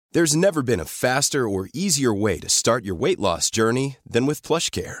There's never been a faster or easier way to start your weight loss journey than with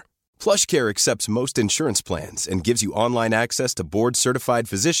PlushCare. PlushCare accepts most insurance plans and gives you online access to board-certified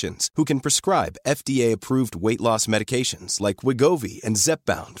physicians who can prescribe FDA-approved weight loss medications like Wegovy and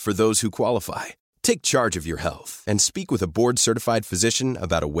Zepbound for those who qualify. Take charge of your health and speak with a board-certified physician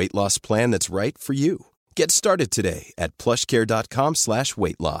about a weight loss plan that's right for you. Get started today at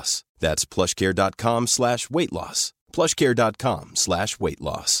plushcare.com/weight loss. That's plushcare.com/weight loss. plushcare.com/weight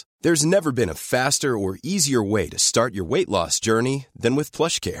loss. There's never been a faster or easier way to start your weight loss journey than with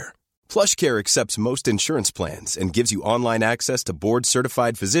PlushCare. PlushCare accepts most insurance plans and gives you online access to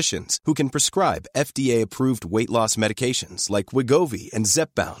board-certified physicians who can prescribe FDA-approved weight loss medications like Wegovy and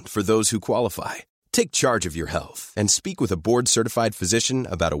Zepbound for those who qualify. Take charge of your health and speak with a board-certified physician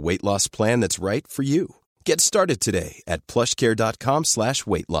about a weight loss plan that's right for you. Get started today at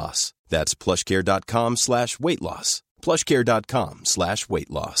plushcare.com/weight loss. That's plushcare.com/weight loss. plushcare.com/weight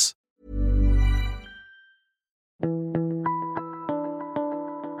loss.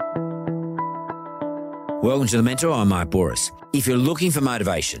 Welcome to The Mentor. I'm Mark Boris. If you're looking for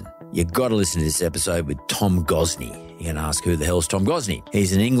motivation, you've got to listen to this episode with Tom Gozney. You're going to ask, who the hell's Tom Gozney?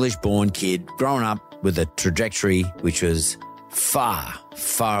 He's an English-born kid growing up with a trajectory which was far,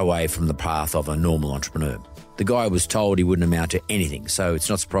 far away from the path of a normal entrepreneur. The guy was told he wouldn't amount to anything, so it's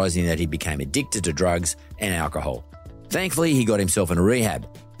not surprising that he became addicted to drugs and alcohol. Thankfully, he got himself in a rehab.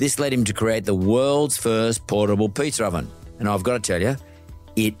 This led him to create the world's first portable pizza oven. And I've got to tell you,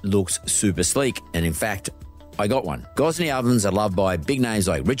 it looks super sleek. And in fact, I got one. Gozney ovens are loved by big names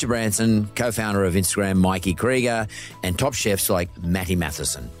like Richard Branson, co-founder of Instagram Mikey Krieger, and top chefs like Matty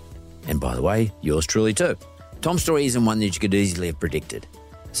Matheson. And by the way, yours truly too. Tom's story isn't one that you could easily have predicted.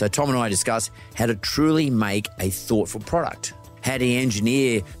 So Tom and I discuss how to truly make a thoughtful product. How do you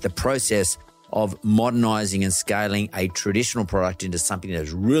engineer the process of modernising and scaling a traditional product into something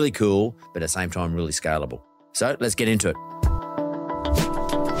that's really cool, but at the same time really scalable. So let's get into it.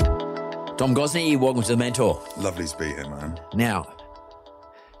 Tom Gozney, welcome to The Mentor. Lovely to be here, man. Now,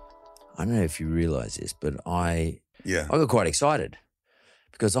 I don't know if you realise this, but I got quite excited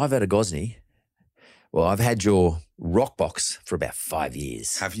because I've had a Gozney. Well, I've had your rock box for about 5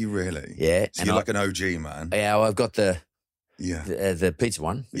 years. Have you really? Yeah. So you're like an OG, man. Yeah, well, I've got the pizza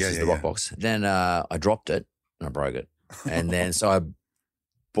one, which is the rock box. Then I dropped it and I broke it. And then so I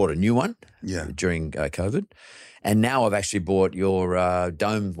bought a new one during COVID. And now I've actually bought your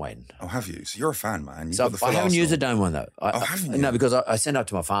dome one. Oh, have you? So you're a fan, man. You've so got the full I haven't arsenal. used the dome one, though. Haven't you? No, because I sent it up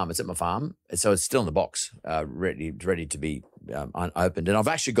to my farm. It's at my farm. So it's still in the box, ready to be unopened. And I've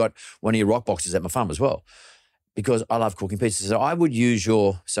actually got one of your rock boxes at my farm as well because I love cooking pizzas. So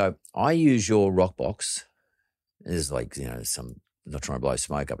I use your rock box. There's like, I'm not trying to blow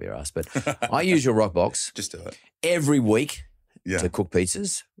smoke up your ass, but I use your rock box. Just do it. Every week to cook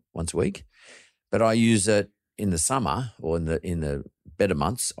pizzas once a week. But I use it in the summer or in the better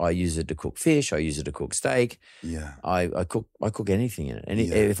months. I use it to cook fish. I use it to cook steak. Yeah. I cook anything in it. And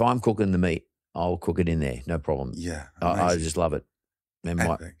if I'm cooking the meat, I'll cook it in there. No problem. Yeah. I just love it. And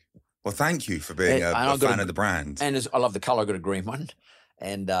Epic. Well, thank you for being a fan of the brand. And I love the colour. I got a green one.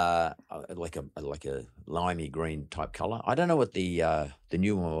 And like a limey green type colour. I don't know what the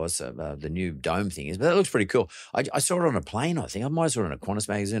new one was, the new dome thing is, but that looks pretty cool. I saw it on a plane, I think. I might have saw it in a Qantas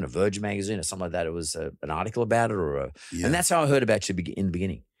magazine, a Virgin magazine or something like that. It was an article about it and that's how I heard about you in the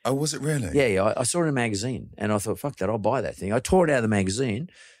beginning. Oh, was it really? Yeah. I saw it in a magazine and I thought, fuck that, I'll buy that thing. I tore it out of the magazine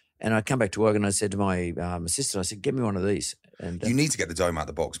and I come back to work and I said to my assistant, I said, get me one of these. And you need to get the dome out of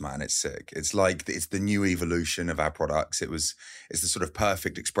the box, man. It's sick. It's like it's the new evolution of our products. It's the sort of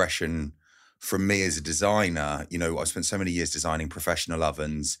perfect expression from me as a designer. I spent so many years designing professional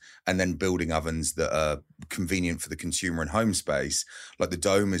ovens and then building ovens that are convenient for the consumer and home space. Like the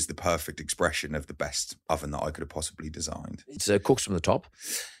dome is the perfect expression of the best oven that I could have possibly designed. It cooks from the top.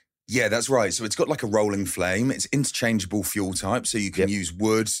 Yeah, that's right. So it's got like a rolling flame. It's interchangeable fuel type, so you can use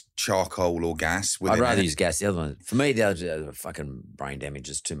wood, charcoal, or gas. I'd rather use gas. The other one, for me, the other fucking brain damage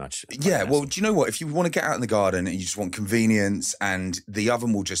is too much. Yeah, well, do you know what? If you want to get out in the garden and you just want convenience and the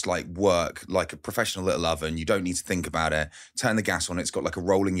oven will just like work like a professional little oven, you don't need to think about it. Turn the gas on. It's got like a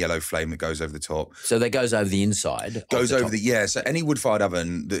rolling yellow flame that goes over the top. So that goes over the inside? Goes over so any wood-fired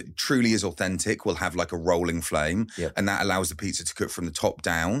oven that truly is authentic will have like a rolling flame and that allows the pizza to cook from the top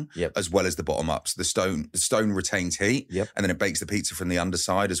down. As well as the bottom up. So the stone retains heat and then it bakes the pizza from the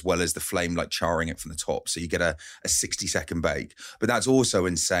underside as well as the flame like charring it from the top. So you get a 60-second bake. But that's also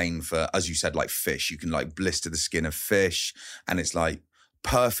insane for, as you said, like fish. You can like blister the skin of fish and it's like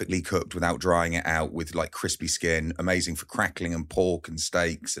perfectly cooked without drying it out with like crispy skin, amazing for crackling and pork and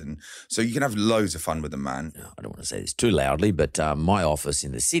steaks. And so you can have loads of fun with them, man. I don't want to say this too loudly, but my office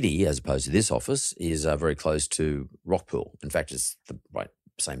in the city, as opposed to this office, is very close to Rockpool. In fact, it's the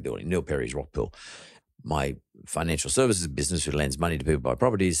same building, Neil Perry's Rockpool. My financial services business, who lends money to people buy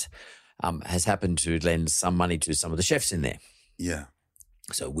properties, has happened to lend some money to some of the chefs in there. Yeah.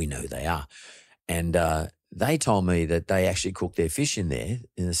 So we know who they are. And they told me that they actually cook their fish in there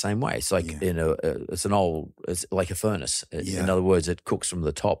in the same way. It's like, it's like a furnace. In other words, it cooks from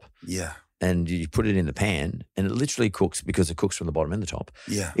the top. Yeah. And you put it in the pan and it literally cooks because it cooks from the bottom and the top.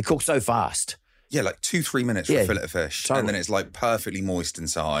 Yeah. It cooks so fast. Yeah, like 2-3 minutes for a fillet of fish. Totally. And then it's like perfectly moist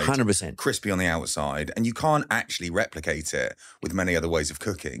inside. 100%. Crispy on the outside. And you can't actually replicate it with many other ways of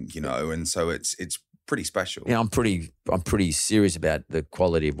cooking, you know. And so it's pretty special. Yeah, I'm pretty serious about the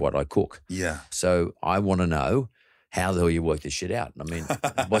quality of what I cook. Yeah. So I want to know how the hell you work this shit out. I mean,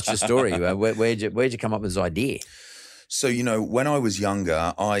 what's your story? Where'd you come up with this idea? So, you know, when I was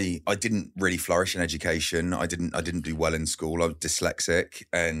younger, I didn't really flourish in education. I didn't do well in school. I was dyslexic.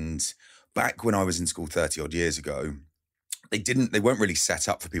 And back when I was in school 30 odd years ago, they weren't really set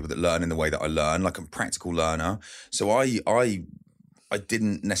up for people that learn in the way that I learn. Like, I'm a practical learner. So I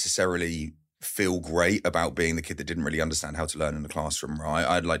didn't necessarily feel great about being the kid that didn't really understand how to learn in the classroom, right?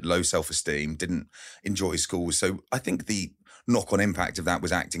 I had like low self-esteem, didn't enjoy school. So I think the knock-on impact of that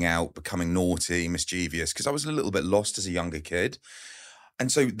was acting out, becoming naughty, mischievous, because I was a little bit lost as a younger kid.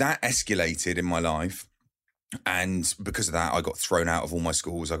 And so that escalated in my life. And because of that, I got thrown out of all my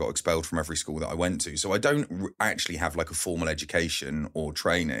schools. I got expelled from every school that I went to. So I don't actually have like a formal education or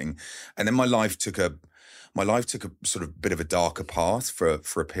training. And then my life took a sort of bit of a darker path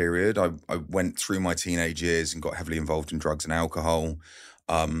for a period. I went through my teenage years and got heavily involved in drugs and alcohol,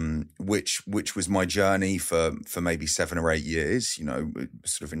 which was my journey for maybe 7 or 8 years, you know,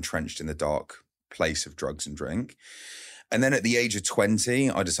 sort of entrenched in the dark place of drugs and drink. And then at the age of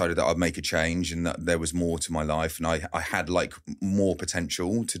 20, I decided that I'd make a change and that there was more to my life. And I had like more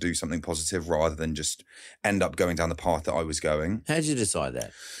potential to do something positive rather than just end up going down the path that I was going. How did you decide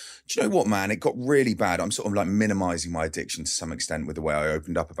that? Do you know what, man? It got really bad. I'm sort of like minimizing my addiction to some extent with the way I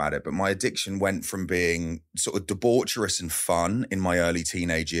opened up about it. But my addiction went from being sort of debaucherous and fun in my early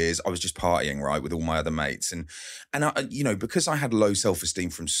teenage years. I was just partying, right, with all my other mates. And I, you know, because I had low self-esteem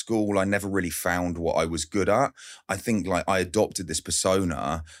from school, I never really found what I was good at. I think like I adopted this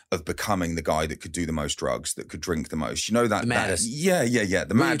persona of becoming the guy that could do the most drugs, that could drink the most. You know that? The maddest. Yeah.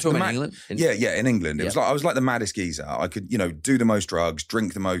 The maddest. In England? Yeah, in England. It was like I was like the maddest geezer. I could, you know, do the most drugs,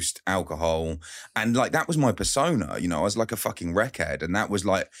 drink the most alcohol, and like that was my persona. You know, I was like a fucking wreckhead, and that was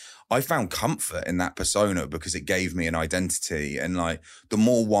like I found comfort in that persona because it gave me an identity. And like the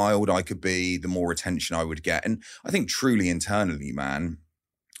more wild I could be, the more attention I would get. And I think truly internally, man,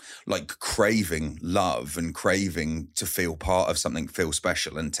 like craving love and craving to feel part of something, feel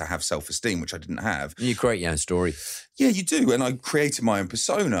special, and to have self-esteem, which I didn't have. You create your own story. Yeah, you do. And I created my own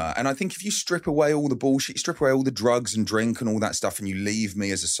persona. And I think if you strip away all the bullshit, strip away all the drugs and drink and all that stuff, and you leave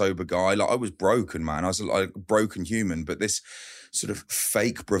me as a sober guy, like I was broken, man. I was like a broken human, but this sort of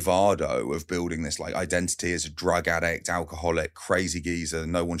fake bravado of building this like identity as a drug addict, alcoholic, crazy geezer,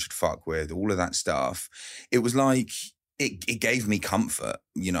 no one should fuck with, all of that stuff. It was like, it gave me comfort,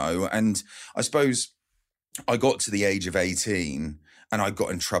 you know. And I suppose I got to the age of 18 and I got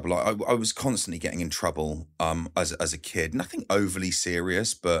in trouble. I was constantly getting in trouble as a kid. Nothing overly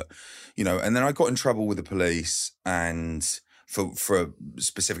serious, but, you know, and then I got in trouble with the police and for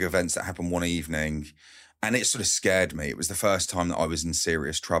specific events that happened one evening. And it sort of scared me. It was the first time that I was in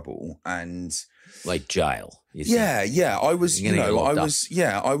serious trouble. And like jail. Yeah. I was, you know, I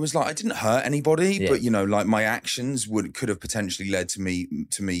was like, I didn't hurt anybody, but, you know, like my actions could have potentially led to me,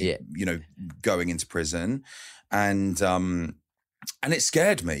 you know, going into prison. And it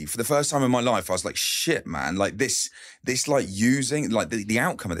scared me. For the first time in my life, I was like, shit, man, like this like using, like the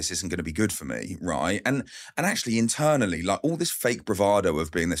outcome of this isn't going to be good for me, right? And actually internally, like all this fake bravado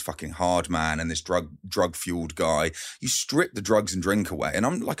of being this fucking hard man and this drug-fueled guy, you strip the drugs and drink away, and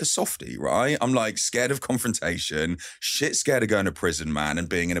I'm like a softie, right? I'm like scared of confrontation, shit scared of going to prison, man, and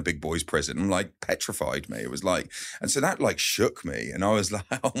being in a big boy's prison. I'm like petrified me. It was like, and so that like shook me, and I was like,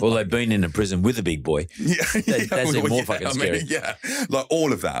 oh well, they've been in a prison with a big boy. That's even more fucking scary. I mean, like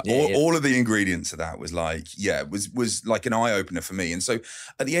all of that, all of the ingredients of that was like, was like an eye-opener for me. And so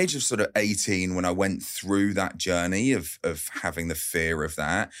at the age of sort of 18, when I went through that journey of having the fear of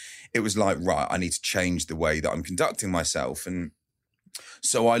that, it was like, right, I need to change the way that I'm conducting myself. And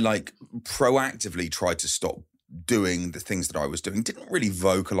so I like proactively tried to stop doing the things that I was doing. Didn't really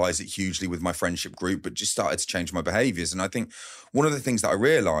vocalize it hugely with my friendship group, but just started to change my behaviors. And I think one of the things that I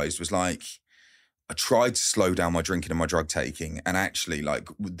realized was like, I tried to slow down my drinking and my drug taking, and actually like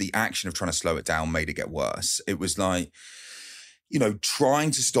the action of trying to slow it down made it get worse. It was like, you know,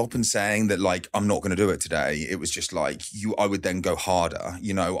 trying to stop and saying that like, I'm not going to do it today. It was just like I would then go harder.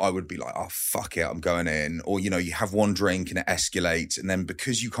 You know, I would be like, oh, fuck it, I'm going in. Or, you know, you have one drink and it escalates. And then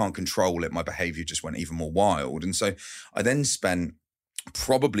because you can't control it, my behavior just went even more wild. And so I then spent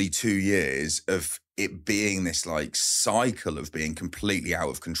probably 2 years of it being this like cycle of being completely out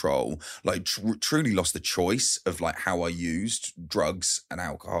of control, like truly lost the choice of like how I used drugs and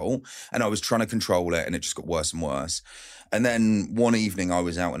alcohol. And I was trying to control it and it just got worse and worse. And then one evening I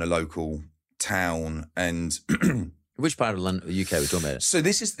was out in a local town and which part of London, UK, we're talking about? So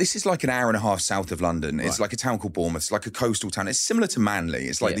this is like an hour and a half south of London. It's like a town called Bournemouth. It's like a coastal town. It's similar to Manly.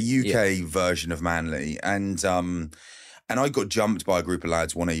 It's like the UK version of Manly. And I got jumped by a group of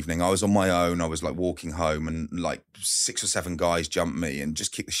lads one evening. I was on my own. I was like walking home and like 6 or 7 guys jumped me and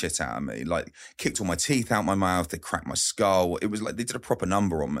just kicked the shit out of me. Like kicked all my teeth out my mouth. They cracked my skull. It was like they did a proper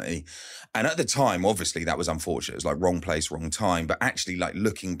number on me. And at the time, obviously that was unfortunate. It was like wrong place, wrong time. But actually like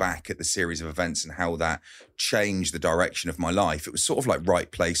looking back at the series of events and how that changed the direction of my life, it was sort of like right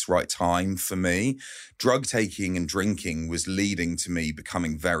place, right time for me. Drug taking and drinking was leading to me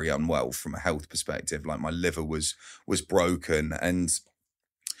becoming very unwell from a health perspective. Like my liver was broken, and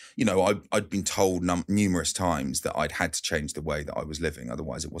you know I'd been told numerous times that I'd had to change the way that I was living,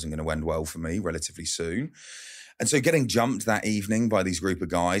 otherwise it wasn't going to end well for me relatively soon. And so getting jumped that evening by these group of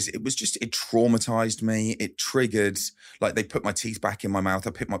guys, it traumatized me. It triggered, like they put my teeth back in my mouth.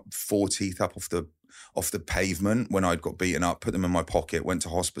 I picked my 4 teeth up off the pavement when I'd got beaten up, put them in my pocket, went to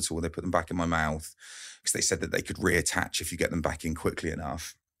hospital. They put them back in my mouth because they said that they could reattach if you get them back in quickly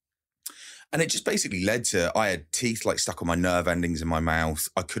enough. And it just basically led to, I had teeth like stuck on my nerve endings in my mouth.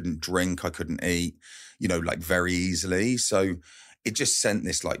 I couldn't drink, I couldn't eat, you know, like very easily. So it just sent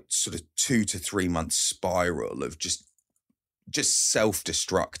this like sort of 2 to 3 month spiral of just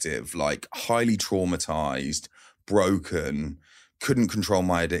self-destructive, like highly traumatized, broken, couldn't control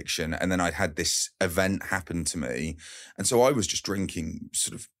my addiction. And then I'd had this event happen to me. And so I was just drinking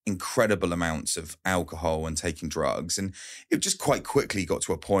sort of incredible amounts of alcohol and taking drugs. And it just quite quickly got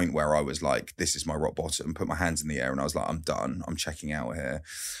to a point where I was like, this is my rock bottom, put my hands in the air. And I was like, I'm done. I'm checking out here.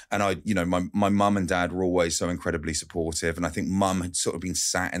 And I, you know, my mum and dad were always so incredibly supportive. And I think mum had sort of been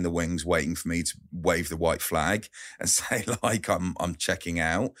sat in the wings waiting for me to wave the white flag and say like, I'm checking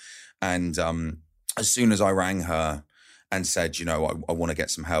out. And as soon as I rang her and said, you know, I want to get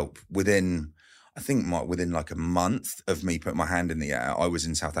some help, within like a month of me putting my hand in the air, I was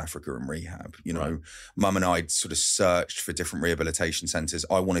in South Africa in rehab. You know, Mum and I sort of searched for different rehabilitation centres.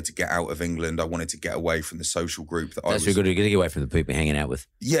 I wanted to get out of England. I wanted to get away from the social group that I was. That's good. You're getting away from the people hanging out with.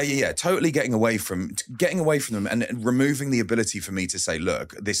 Yeah. Totally getting away from them and removing the ability for me to say,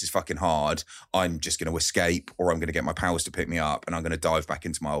 look, this is fucking hard. I'm just going to escape, or I'm going to get my powers to pick me up and I'm going to dive back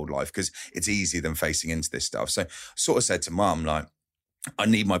into my old life because it's easier than facing into this stuff. So I sort of said to Mum, like, I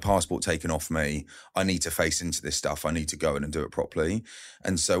need my passport taken off me. I need to face into this stuff. I need to go in and do it properly.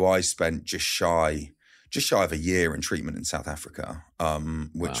 And so I spent just shy of a year in treatment in South Africa,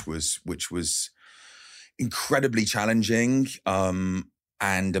 which was incredibly challenging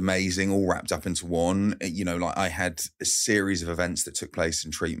and amazing, all wrapped up into one. You know, like I had a series of events that took place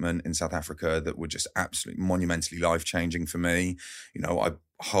in treatment in South Africa that were just absolutely monumentally life-changing for me. You know, I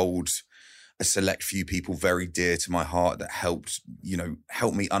hold a select few people very dear to my heart that helped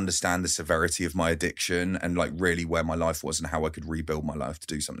me understand the severity of my addiction and like really where my life was and how I could rebuild my life to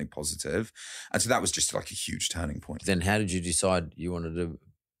do something positive. And so that was just like a huge turning point. Then how did you decide you wanted to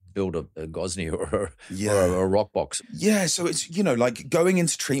build a Gozney or a rock box? Yeah, so it's, you know, like going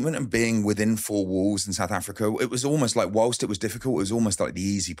into treatment and being within 4 walls in South Africa, it was almost like, whilst it was difficult, it was almost like the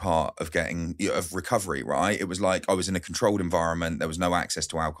easy part of of recovery, right? It was like I was in a controlled environment. There was no access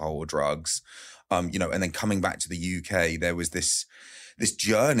to alcohol or drugs, you know, and then coming back to the UK, there was this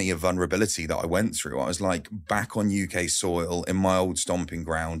journey of vulnerability that I went through. I was like back on UK soil in my old stomping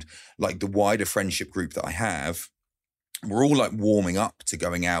ground, like the wider friendship group that I have, we're all like warming up to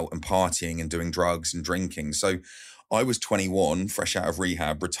going out and partying and doing drugs and drinking. So I was 21, fresh out of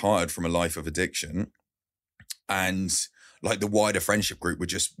rehab, retired from a life of addiction. And like the wider friendship group were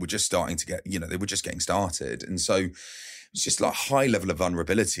just starting to get, you know, they were just getting started. And so it's just like a high level of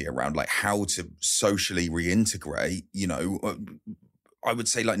vulnerability around like how to socially reintegrate, you know, I would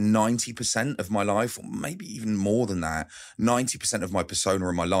say like 90% of my life, or maybe even more than that, 90% of my persona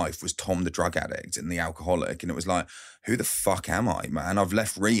in my life was Tom the drug addict and the alcoholic. And it was like, who the fuck am I, man? I've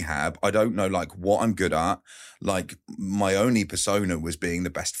left rehab. I don't know like what I'm good at. Like my only persona was being the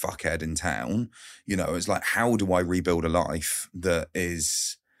best fuckhead in town. You know, it's like, how do I rebuild a life that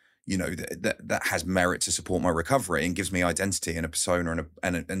is, you know, that has merit to support my recovery and gives me identity and a persona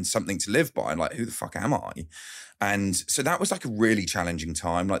and something to live by? Like, who the fuck am I? And so that was like a really challenging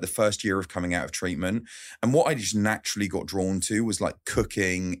time, like the first year of coming out of treatment. And what I just naturally got drawn to was like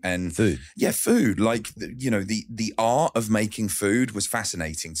cooking and food. Yeah, food. Like, you know, the art of making food was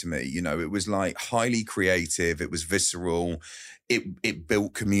fascinating to me. You know, it was like highly creative. It was visceral. It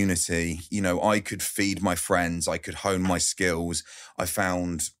built community. You know, I could feed my friends. I could hone my skills. I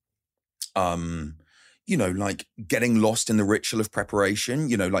found, you know, like getting lost in the ritual of preparation,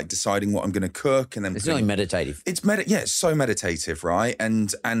 you know, like deciding what I'm going to cook and then it's really meditative. It's it's so meditative, right?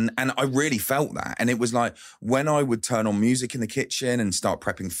 And I really felt that. And it was like when I would turn on music in the kitchen and start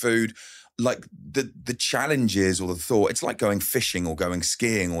prepping food, like the challenges or the thought, it's like going fishing or going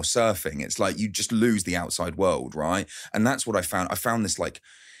skiing or surfing. It's like you just lose the outside world, right? And that's what I found. I found this like,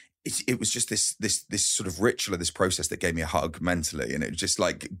 it was just this sort of ritual of this process that gave me a hug mentally. And it just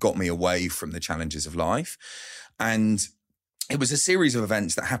like got me away from the challenges of life. And it was a series of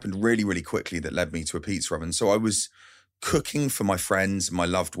events that happened really, really quickly that led me to a pizza oven. So I was cooking for my friends, my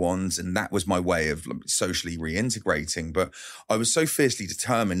loved ones, and that was my way of socially reintegrating. But I was so fiercely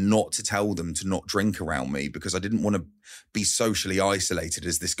determined not to tell them to not drink around me because I didn't want to be socially isolated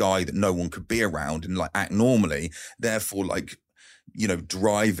as this guy that no one could be around and like act normally. Therefore, like, you know,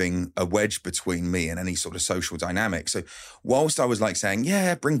 driving a wedge between me and any sort of social dynamic. So whilst I was like saying,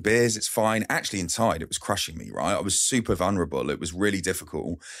 yeah, bring beers, it's fine. Actually inside, it was crushing me, right? I was super vulnerable. It was really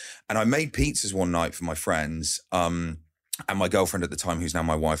difficult. And I made pizzas one night for my friends and my girlfriend at the time, who's now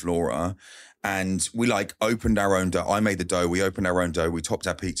my wife, Laura. And we like opened our own dough. I made the dough. We opened our own dough. We topped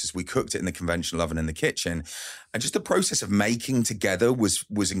our pizzas. We cooked it in the conventional oven in the kitchen. And just the process of making together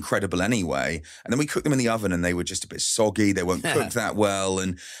was incredible anyway. And then we cooked them in the oven and they were just a bit soggy. They weren't cooked that well.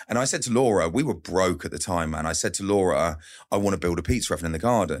 And I said to Laura, we were broke at the time, man. I said to Laura, I want to build a pizza oven in the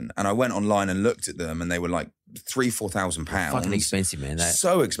garden. And I went online and looked at them and they were like £3,000-4,000. Fucking expensive, man.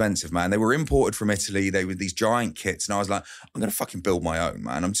 So expensive, man. They were imported from Italy. They were these giant kits. And I was like, I'm going to fucking build my own,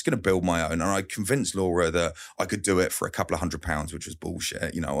 man. I'm just going to build my own. And I convinced Laura that I could do it for a couple of £100, which was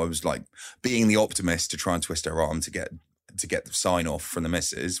bullshit. You know, I was like being the optimist to try and twist her arm to get the sign off from the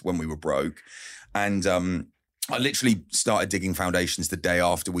missus when we were broke. And I literally started digging foundations the day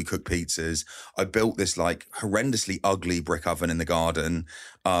after we cooked pizzas. I built this like horrendously ugly brick oven in the garden.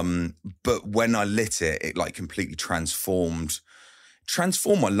 But when I lit it, it like completely transformed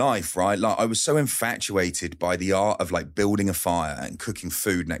my life, right? Like I was so infatuated by the art of like building a fire and cooking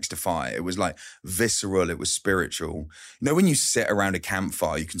food next to fire. It was like visceral. It was spiritual. You know, when you sit around a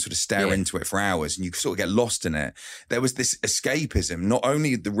campfire, you can sort of stare into it for hours and you sort of get lost in it. There was this escapism. Not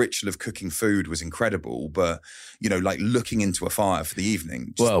only the ritual of cooking food was incredible, but, you know, like looking into a fire for the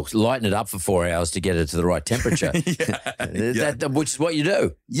evening. Well, lighten it up for 4 hours to get it to the right temperature, which is what you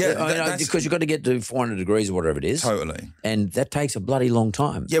do. Yeah. Because you've got to get to 400 degrees or whatever it is. Totally. And that takes a bloody long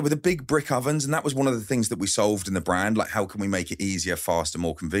time. Yeah, with the big brick ovens. And that was one of the things that we solved in the brand. Like, how can we make it easier, faster,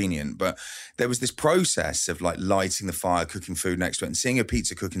 more convenient? But there was this process of like lighting the fire, cooking food next to it and seeing a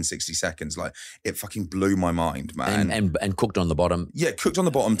pizza cook in 60 seconds. Like, it fucking blew my mind, man. And cooked on the bottom. Yeah, cooked on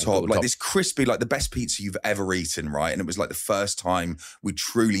the bottom top. Like this crispy, like the best pizza you've ever eaten, right? And it was like the first time we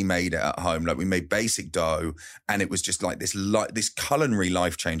truly made it at home. Like we made basic dough and it was just like this culinary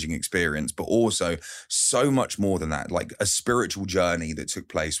life-changing experience, but also so much more than that, like a spiritual journey that took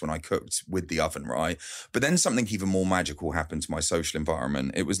place when I cooked with the oven, right? But then something even more magical happened to my social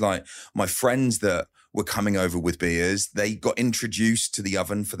environment. It was like my friends that were coming over with beers, they got introduced to the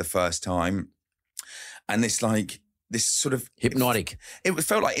oven for the first time. And this sort of hypnotic. It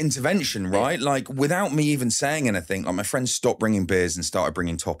felt like intervention, right? Yeah. Like without me even saying anything, like my friends stopped bringing beers and started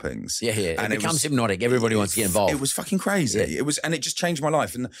bringing toppings. Yeah. And it becomes hypnotic. Everybody wants to get involved. It was fucking crazy. Yeah. And it just changed my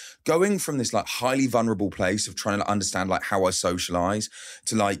life. And going from this like highly vulnerable place of trying to understand like how I socialize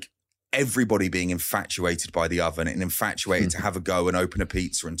to like everybody being infatuated by the oven and infatuated to have a go and open a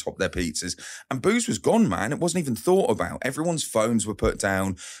pizza and top their pizzas. And booze was gone, man. It wasn't even thought about. Everyone's phones were put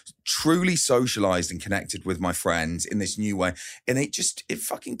down, truly socialized and connected with my friends in this new way. And it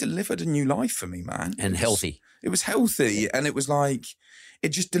fucking delivered a new life for me, man. And healthy. It was healthy, and it was like, it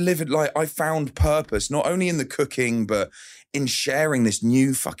just delivered, like, I found purpose, not only in the cooking, but in sharing this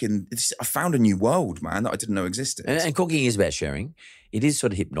new I found a new world, man, that I didn't know existed. And cooking is about sharing. It is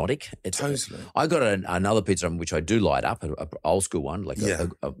sort of hypnotic. Totally. I got another pizza oven, which I do light up, an old school one, like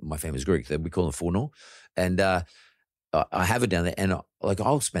my family's Greek. We call them forno. And I have it down there, and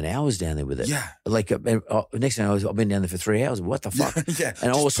I'll spend hours down there with it. Yeah. Like next thing I've been down there for 3 hours. What the fuck? Yeah.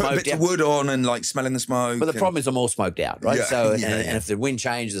 And all just put smoked bits out. of wood on and like smelling the smoke. But the problem is I'm all smoked out, right? Yeah. So Yeah, and if the wind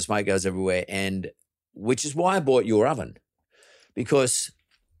changes, the smoke goes everywhere, and which is why I bought your oven, because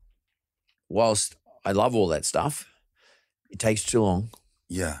whilst I love all that stuff, it takes too long.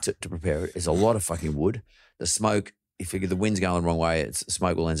 Yeah. To prepare it. There's a lot of fucking wood. The smoke, you figure the wind's going the wrong way,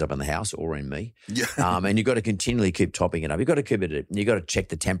 smoke will end up in the house or in me. Yeah. And you've got to continually keep topping it up. You've got to keep it, you've got to check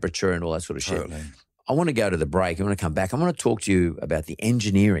the temperature and all that sort of shit. I want to go to the break. I want to come back. I want to talk to you about the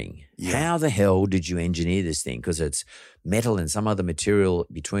engineering. Yeah. How the hell did you engineer this thing? Because it's metal and some other material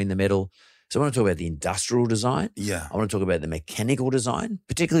between the metal. So I want to talk about the industrial design. Yeah. I want to talk about the mechanical design,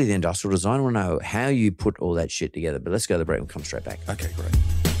 particularly the industrial design. I want to know how you put all that shit together. But let's go to the break and we'll come straight back. Okay, great.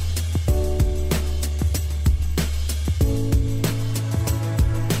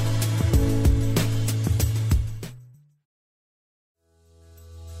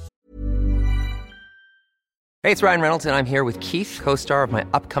 Hey, it's Ryan Reynolds, and I'm here with Keith, co-star of my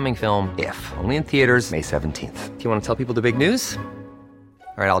upcoming film, If, only in theaters May 17th. Do you want to tell people the big news?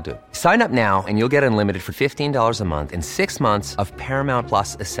 All right, I'll do it. Sign up now and you'll get unlimited for $15 a month and 6 months of Paramount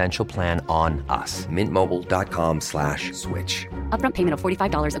Plus Essential Plan on us. MintMobile.com/switch. Upfront payment of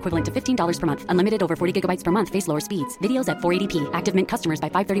 $45 equivalent to $15 per month. Unlimited over 40 gigabytes per month. Face lower speeds. Videos at 480p. Active Mint customers by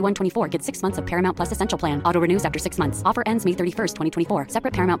 531.24 get 6 months of Paramount Plus Essential Plan. Auto renews after 6 months. Offer ends May 31st, 2024.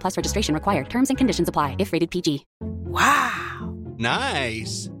 Separate Paramount Plus registration required. Terms and conditions apply if rated PG. Wow.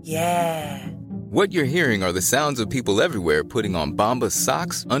 Nice. Yeah. What you're hearing are the sounds of people everywhere putting on Bombas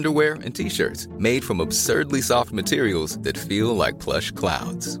socks, underwear, and T-shirts made from absurdly soft materials that feel like plush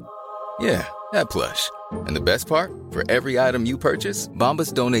clouds. Yeah, that plush. And the best part? For every item you purchase,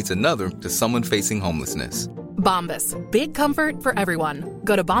 Bombas donates another to someone facing homelessness. Bombas. Big comfort for everyone.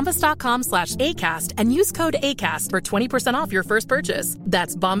 Go to bombas.com/ACAST and use code ACAST for 20% off your first purchase.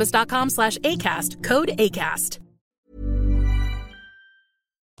 That's bombas.com/ACAST. Code ACAST.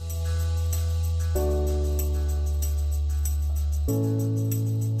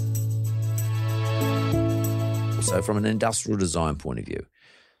 So from an industrial design point of view,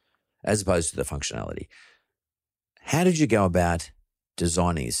 as opposed to the functionality, how did you go about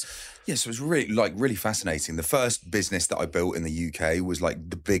designing this? Yes, it was really fascinating. The first business that I built in the UK was like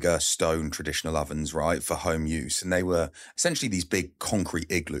the bigger stone traditional ovens, right, for home use. And they were essentially these big concrete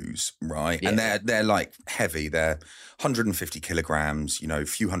igloos, right? Yeah. And they're like heavy. They're 150 kilograms, a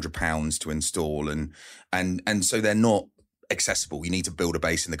few £100s to install. And so they're not accessible. You need to build a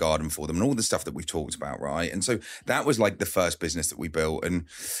base in the garden for them and all the stuff that we've talked about, right? And so that was like the first business that we built. And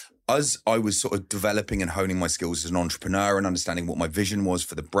as I was sort of developing and honing my skills as an entrepreneur and understanding what my vision was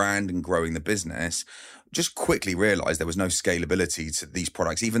for the brand and growing the business, just quickly realized there was no scalability to these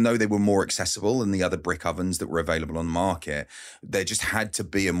products, even though they were more accessible than the other brick ovens that were available on the market. There just had to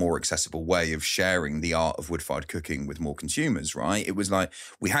be a more accessible way of sharing the art of wood-fired cooking with more consumers, right? It was like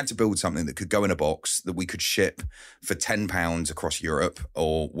we had to build something that could go in a box that we could ship for £10 across Europe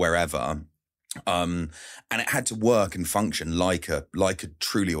or wherever. And it had to work and function like a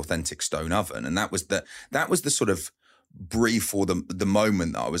truly authentic stone oven. And that was the sort of brief or the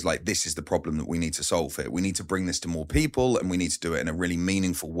moment that I was like, this is the problem that we need to solve here. We need to bring this to more people and we need to do it in a really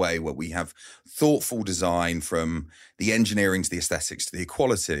meaningful way where we have thoughtful design from the engineering to the aesthetics to the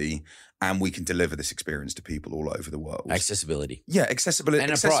equality, and we can deliver this experience to people all over the world. Accessibility. Yeah, accessibility.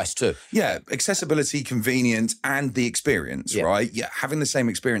 And a price too. Yeah, accessibility, convenience, and the experience, right? Yeah, having the same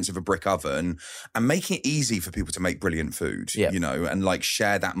experience of a brick oven and making it easy for people to make brilliant food, and like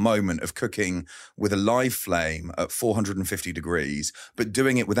share that moment of cooking with a live flame at 450 degrees, but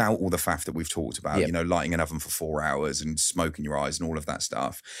doing it without all the faff that we've talked about, lighting an oven for 4 hours and smoke in your eyes and all of that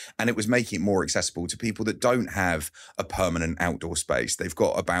stuff. And it was making it more accessible to people that don't have a permanent outdoor space. They've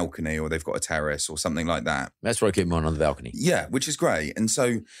got a balcony or they've got a terrace or something like that. That's why I keep mine on the balcony. Yeah, which is great. And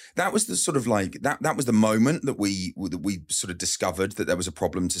so that was the sort of like, that was the moment that we sort of discovered that there was a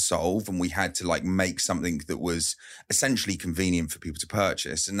problem to solve, and we had to like make something that was essentially convenient for people to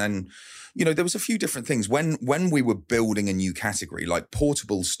purchase. And then, there was a few different things. When we were building a new category, like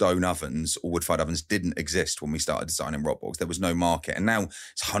portable stone ovens or wood-fired ovens didn't exist when we started designing Rockbox. There was no market. And now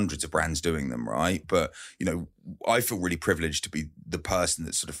it's hundreds of brands doing them, right? But, I feel really privileged to be the person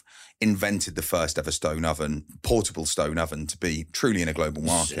that sort of invented the first ever stone oven, portable stone oven, to be truly in a global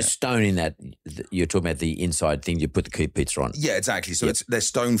market. Stone in that, you're talking about the inside thing you put the pizza on. Yeah, exactly. So they're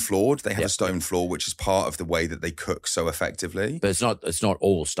stone floored. They have a stone floor, which is part of the way that they cook so effectively. But it's not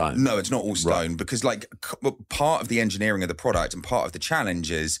all stone. No, it's not all stone, because like part of the engineering of the product and part of the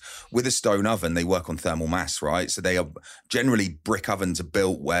challenge is with a stone oven, they work on thermal mass, right? So they are generally brick ovens are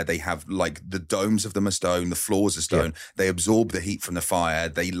built where they have like the domes of them are stone, the floors are stone. They absorb the heat from the fire.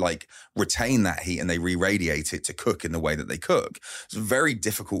 They like retain that heat and they re-radiate it to cook in the way that they cook. It's very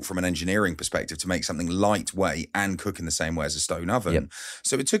difficult from an engineering perspective to make something lightweight and cook in the same way as a stone oven.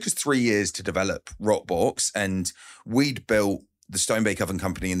 So it took us 3 years to develop Rockbox, and we'd built the Stonebake Oven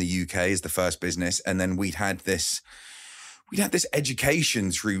Company in the UK as the first business, and then we'd had this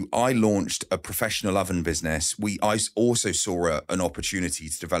education through. I launched a professional oven business. I also saw an opportunity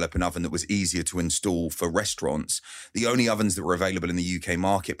to develop an oven that was easier to install for restaurants. The only ovens that were available in the UK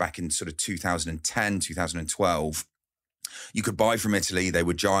market back in sort of 2010, 2012, you could buy from Italy. They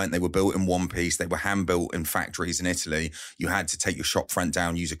were giant. They were built in one piece. They were hand built in factories in Italy. You had to take your shop front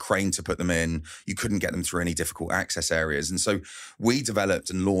down, use a crane to put them in. You couldn't get them through any difficult access areas. And so we developed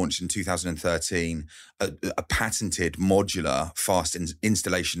and launched in 2013 a patented modular fast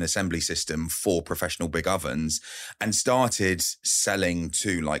installation assembly system for professional big ovens, and started selling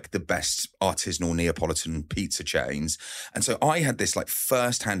to like the best artisanal Neapolitan pizza chains. And so I had this like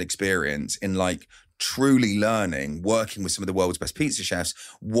firsthand experience in like truly learning, working with some of the world's best pizza chefs,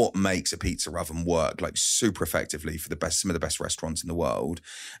 what makes a pizza oven work like super effectively for some of the best restaurants in the world.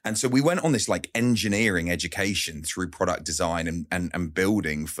 And so we went on this like engineering education through product design and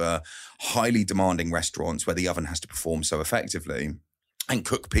building for highly demanding restaurants where the oven has to perform so effectively and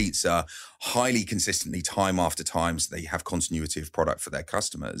cook pizza highly consistently time after time, so they have continuity of product for their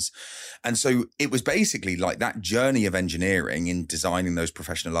customers. And so it was basically like that journey of engineering in designing those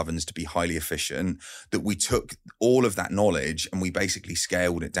professional ovens to be highly efficient, that we took all of that knowledge and we basically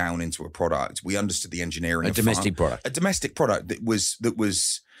scaled it down into a product. We understood the engineering. A domestic product that was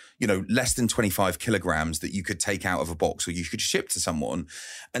less than 25 kilograms that you could take out of a box or you could ship to someone.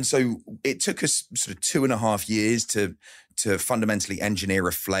 And so it took us sort of 2.5 years to fundamentally engineer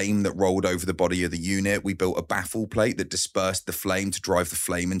a flame that rolled over the body of the unit. We built a baffle plate that dispersed the flame to drive the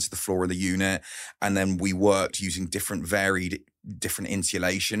flame into the floor of the unit. And then we worked using different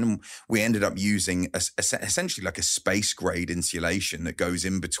insulation. We ended up using essentially like a space grade insulation that goes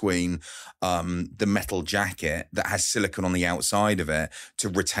in between the metal jacket that has silicone on the outside of it to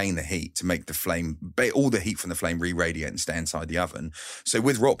retain the heat, to make the flame, all the heat from the flame re-radiate and stay inside the oven. So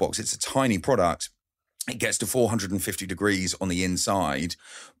with Rockbox, it's a tiny product. It gets to 450 degrees on the inside,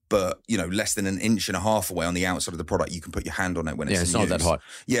 but less than 1.5 inches away on the outside of the product. You can put your hand on it when it's not that hot.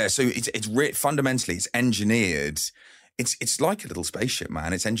 Yeah, so fundamentally it's engineered. It's like a little spaceship,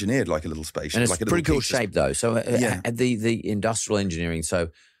 man. It's engineered like a little spaceship. And it's like a pretty little cool shape, though. So the industrial engineering. So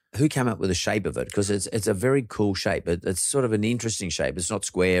who came up with the shape of it? Because it's a very cool shape. It's sort of an interesting shape. It's not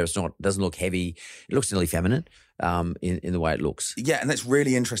square. Doesn't look heavy. It looks nearly feminine in the way it looks. Yeah, and that's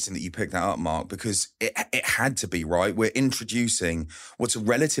really interesting that you picked that up, Mark, because it had to be, right? We're introducing what's a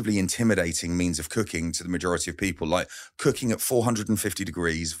relatively intimidating means of cooking to the majority of people, like cooking at 450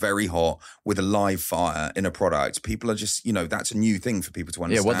 degrees, very hot, with a live fire in a product. People are just, that's a new thing for people to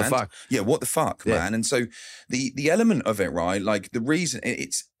understand. Yeah, what the fuck? Yeah, what the fuck, man? And so the element of it, right? Like the reason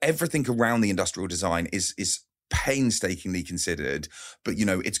it's everything around the industrial design is painstakingly considered, but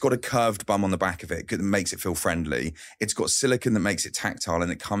it's got a curved bum on the back of it that makes it feel friendly. It's got silicone that makes it tactile,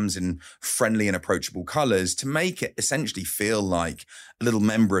 and it comes in friendly and approachable colors to make it essentially feel like a little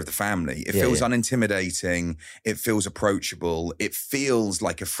member of the family. It feels unintimidating. It feels approachable. It feels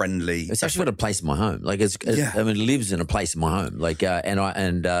like a friendly. It's actually got a place in my home. Like it lives in a place in my home. Like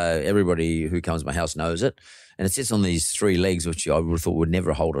and everybody who comes to my house knows it. And it sits on these 3 legs, which I would have thought would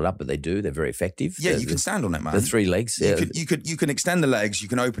never hold it up, but they do. They're very effective. Yeah, you can stand on it, man. The 3 legs. You can extend the legs, you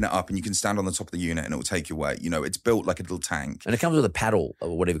can open it up, and you can stand on the top of the unit, and it will take your weight. It's built like a little tank. And it comes with a paddle,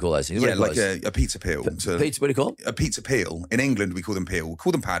 or whatever you call those things. Yeah, like a pizza peel. Pizza, what do you call it? A pizza peel. In England, we call them peel. We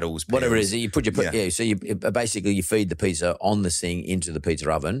call them paddles. Peels. Whatever it is, you put your so you basically you feed the pizza on this thing into the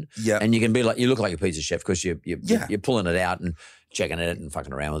pizza oven. Yeah, and you can be like, you look like a pizza chef because you're pulling it out and checking it and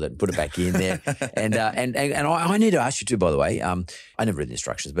fucking around with it and put it back in there. and I need to ask you too, by the way, I never read the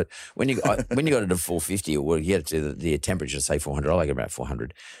instructions, but when you got it to 450 or you get it to the temperature, say 400, I like it about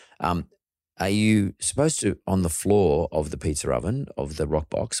 400. Are you supposed to, on the floor of the pizza oven, of the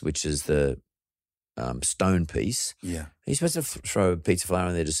Rockbox, which is the stone piece, Are you supposed to throw pizza flour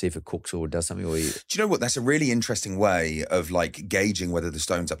in there to see if it cooks or does something? Or Do you know what? That's a really interesting way of like gauging whether the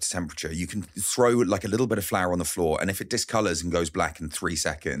stone's up to temperature. You can throw like a little bit of flour on the floor, and if it discolors and goes black in 3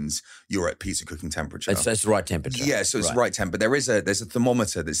 seconds, you're at pizza cooking temperature. It's the right temperature. Yeah, so it's the right temp. But there's a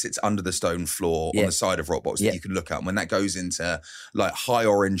thermometer that sits under the stone floor on the side of Rockbox that you can look at. And when that goes into like high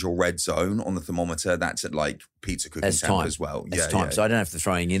orange or red zone on the thermometer, that's at like pizza cooking temp as well. It's time. So I don't have to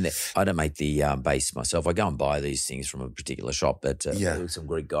throw anything in there. I don't make the base myself. I go and buy these things from a particular shop that some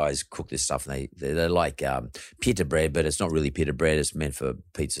Greek guys cook this stuff, and they're like pita bread, but it's not really pita bread. It's meant for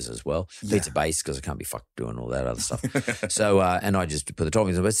pizzas as well. Pizza base, because I can't be fucked doing all that other stuff. So and I just put the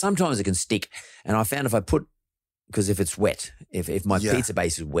toppings in. But sometimes it can stick. And I found because if it's wet, if my pizza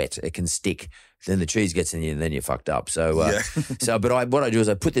base is wet, it can stick. Then the cheese gets in you, and then you're fucked up. So, what I do is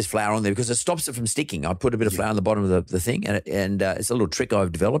I put this flour on there because it stops it from sticking. I put a bit of flour on the bottom of the thing, and it's a little trick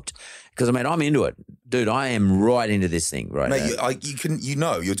I've developed because I'm into it, dude. I am right into this thing right now. Mate,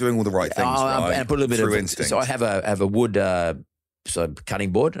 you're doing all the right things, right? And I put a little bit of instinct. So I have a wood.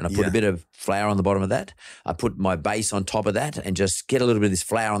 Cutting board, and I put a bit of flour on the bottom of that. I put my base on top of that and just get a little bit of this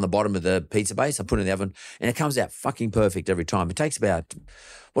flour on the bottom of the pizza base. I put it in the oven, and it comes out fucking perfect every time. It takes about,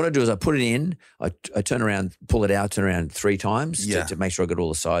 what I do is I put it in, I turn around, pull it out, turn around 3 times to make sure I got all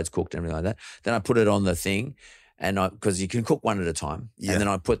the sides cooked and everything like that. Then I put it on the thing, and because you can cook one at a time. And then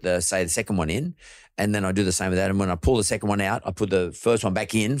I put the second one in, and then I do the same with that. And when I pull the second one out, I put the first one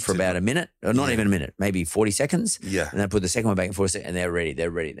back in for about a minute, or not even a minute, maybe 40 seconds. Yeah. And then I put the second one back in for a second, and they're ready.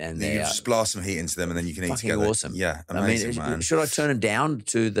 And you just blast some heat into them, and then you can eat together. Awesome. Yeah, amazing, man. Should I turn them down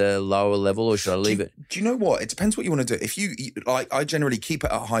to the lower level, or should I leave it? Do you know what? It depends what you want to do. If you like, I generally keep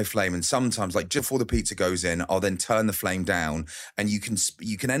it at high flame, and sometimes, like just before the pizza goes in, I'll then turn the flame down, and you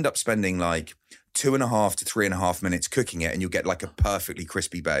can end up spending like 2.5 to 3.5 minutes cooking it, and you'll get like a perfectly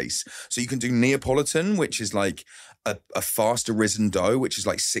crispy base. So you can do Neapolitan, which is like a faster risen dough, which is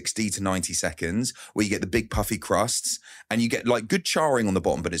like 60 to 90 seconds, where you get the big puffy crusts, and you get like good charring on the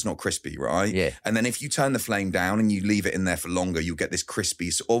bottom, but it's not crispy, right? Yeah. And then if you turn the flame down and you leave it in there for longer, you'll get this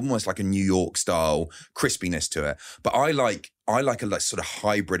crispy, almost like a New York style crispiness to it. But I like a sort of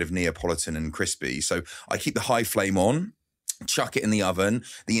hybrid of Neapolitan and crispy. So I keep the high flame on, chuck it in the oven.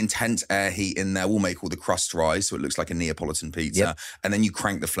 The intense air heat in there will make all the crust rise, so it looks like a Neapolitan pizza. Yep. And then you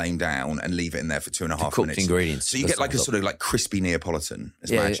crank the flame down and leave it in there for 2.5 minutes. Cooked ingredients. So you get like a sort of like crispy Neapolitan.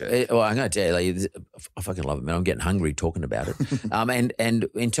 It's magic. Well, I'm going to tell you, I fucking love it, man. I'm getting hungry talking about it. And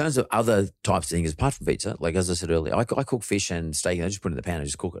in terms of other types of things, apart from pizza, like as I said earlier, I cook fish and steak, and I just put it in the pan and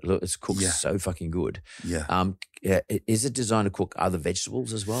just cook it. Look, it's cooked so fucking good. Yeah. Is it designed to cook other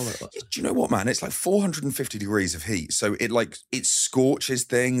vegetables as well? Do you know what, man? It's like 450 degrees of heat. So it scorches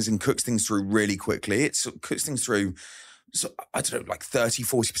things and cooks things through really quickly. It cooks things through, so I don't know, like 30,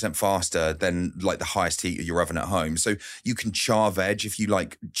 40% faster than like the highest heat of your oven at home. So you can char veg. If you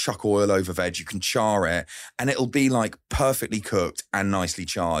like chuck oil over veg, you can char it, and it'll be like perfectly cooked and nicely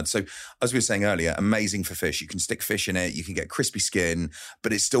charred. So as we were saying earlier, amazing for fish. You can stick fish in it. You can get crispy skin,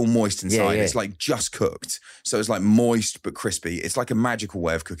 but it's still moist inside. Yeah. It's like just cooked. So it's like moist but crispy. It's like a magical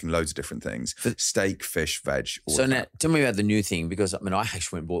way of cooking loads of different things. Steak, fish, veg. So now tell me about the new thing, because I mean, I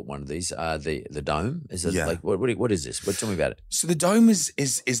actually went and bought one of these, the dome. Is it like, what is this? Tell me about it. So the dome is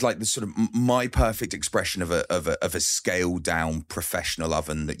like the sort of my perfect expression of a scaled down professional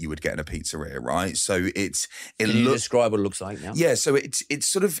oven that you would get in a pizzeria, right? So Can you describe what it looks like now? Yeah, so it's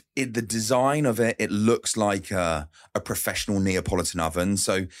sort of the design of it. It looks like a professional Neapolitan oven.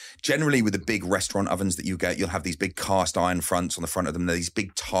 So generally with the big restaurant ovens that you get, you'll have these big cast iron fronts on the front of them. They're these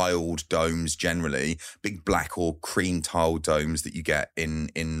big tiled domes, generally big black or cream tiled domes that you get in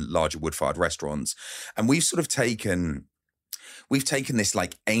larger wood-fired restaurants. And we've taken this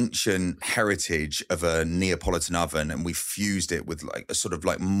like ancient heritage of a Neapolitan oven, and we've fused it with like a sort of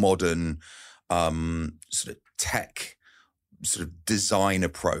like modern sort of tech sort of design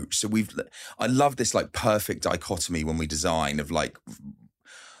approach. So I love this like perfect dichotomy when we design of like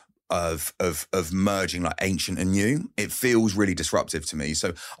of merging like ancient and new. It feels really disruptive to me.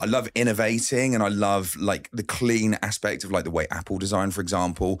 So I love innovating, and I love like the clean aspect of like the way Apple design, for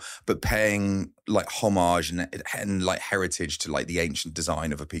example, but paying like homage and like heritage to like the ancient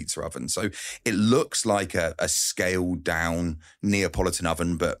design of a pizza oven. So it looks like a scaled down Neapolitan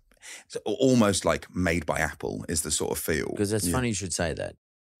oven, but it's almost like made by Apple is the sort of feel. Because that's funny you should say that.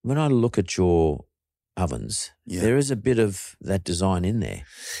 When I look at your ovens, Yeah. there is a bit of that design in there.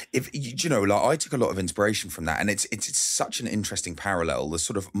 I took a lot of inspiration from that, and it's such an interesting parallel. The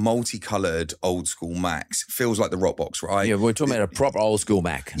sort of multicolored old school Macs feels like the Rockbox, right? Yeah, we're talking about a proper old school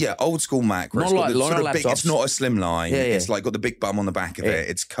Mac. Yeah, old school Mac. Where Not it's got like the a lot sort of big, laptops. it's not a slim line. Yeah. It's like got the big bum on the back of it.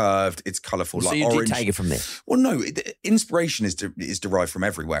 It's curved. It's colourful. So like you orange. did take it from there. Well, no, inspiration is derived from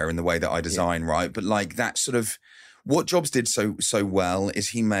everywhere in the way that I design, right? But like that sort of what Jobs did so well is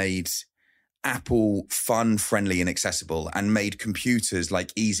he made Apple fun, friendly, and accessible, and made computers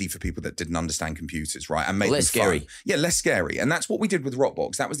like easy for people that didn't understand computers, right? And made less them fun. scary. Yeah, less scary. And that's what we did with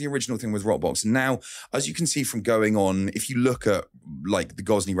Rockbox. That was the original thing with Rockbox. And now, as you can see from going on, if you look at like the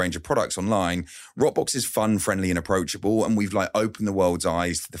Gozney range of products online, Rockbox is fun, friendly, and approachable. And we've like opened the world's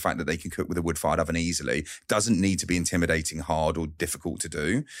eyes to the fact that they can cook with a wood-fired oven easily. Doesn't need to be intimidating, hard, or difficult to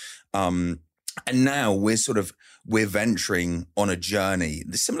do. And now we're venturing on a journey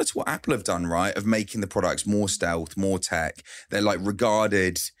similar to what Apple have done, right? Of making the products more stealth, more tech. They're like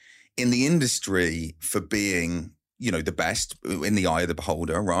regarded in the industry for being, the best in the eye of the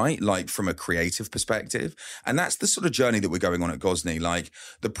beholder, right? Like from a creative perspective. And that's the sort of journey that we're going on at Gozney. Like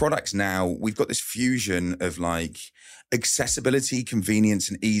the products now, we've got this fusion of like accessibility,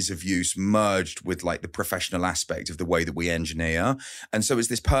 convenience, and ease of use merged with like the professional aspect of the way that we engineer. And so it's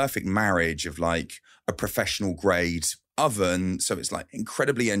this perfect marriage of like a professional grade oven. So it's like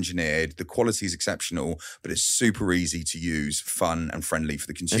incredibly engineered. The quality is exceptional, but it's super easy to use, fun and friendly for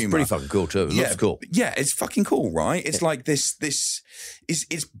the consumer. It's pretty fucking cool too. It looks cool. Yeah, it's fucking cool, right? It's like this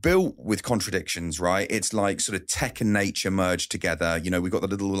it's built with contradictions, right? It's like sort of tech and nature merged together. We've got the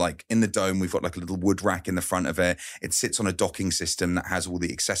little like in the dome, we've got like a little wood rack in the front of it. It sits on a docking system that has all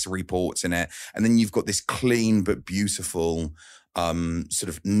the accessory ports in it. And then you've got this clean but beautiful sort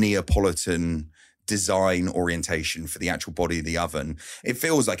of Neapolitan design orientation for the actual body of the oven. It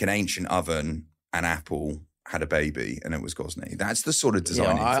feels like an ancient oven and Apple had a baby and it was Gozney. That's the sort of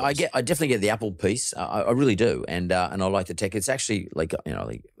design. Yeah, I definitely get the Apple piece. I really do, and I like the tech. It's actually like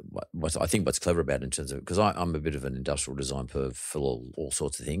what I think what's clever about it in terms of, because I'm a bit of an industrial design perv for all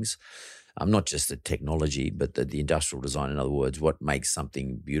sorts of things. Not just the technology, but the industrial design. In other words, what makes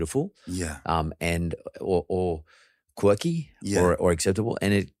something beautiful, and or quirky, or acceptable,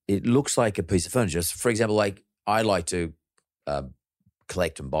 and it looks like a piece of furniture. So for example, like I like to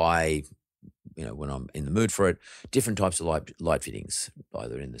collect and buy, when I'm in the mood for it, different types of light fittings,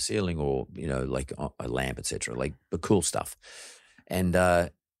 either in the ceiling or like a lamp, etc. Like the cool stuff. And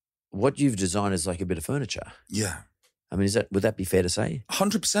what you've designed is like a bit of furniture. Yeah, I mean, would that be fair to say?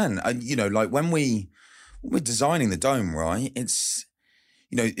 100%. And like when we're designing the dome, right? It's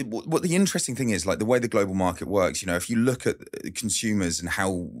what the interesting thing is, like the way the global market works, if you look at consumers and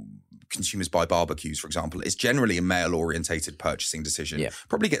how consumers buy barbecues, for example, it's generally a male-orientated purchasing decision. Yeah.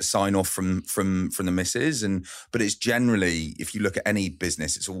 Probably gets sign-off from the missus, but it's generally, if you look at any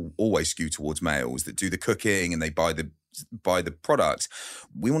business, it's always skewed towards males that do the cooking and they buy the product.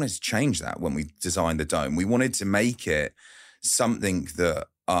 We wanted to change that when we designed the dome. We wanted to make it something that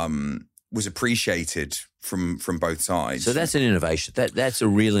was appreciated from both sides. So that's an innovation. That's a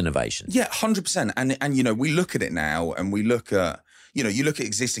real innovation. Yeah, 100%. And we look at it now, and we look at you look at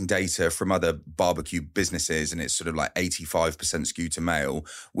existing data from other barbecue businesses, and it's sort of like 85% skewed to male.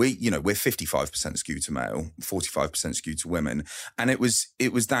 We're 55% skewed to male, 45% skewed to women, and it was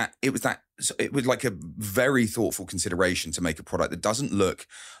like a very thoughtful consideration to make a product that doesn't look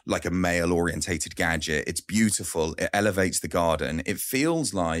like a male-orientated gadget. It's beautiful. It elevates the garden. It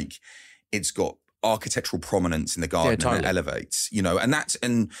feels like it's got architectural prominence in the garden, totally. and it elevates,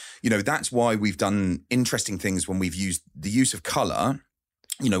 and that's why we've done interesting things when we've used the use of color.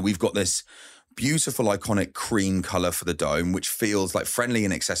 We've got this beautiful, iconic cream color for the dome, which feels like friendly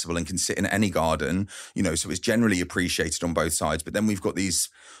and accessible and can sit in any garden, so it's generally appreciated on both sides. But then we've got these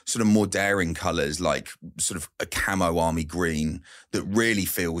sort of more daring colors, like sort of a camo army green that really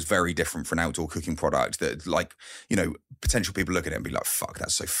feels very different for an outdoor cooking product that, like, potential people look at it and be like, fuck,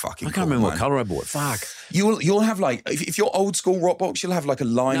 that's so fucking I can't remember what color I bought. Fuck. You'll have like, if you're old school Rockbox, you'll have like a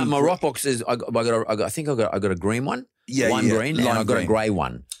line. No, my Rockbox is, I got a green one. One green, and I got a grey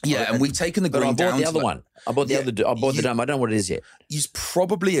one. Yeah, and we've taken the green down. I bought the other one. I bought the dome. I don't know what it is yet. It's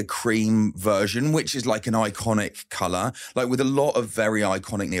probably a cream version, which is like an iconic color. Like with a lot of very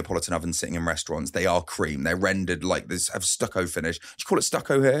iconic Neapolitan ovens sitting in restaurants, they are cream. They're rendered like this, have stucco finish. Do you call it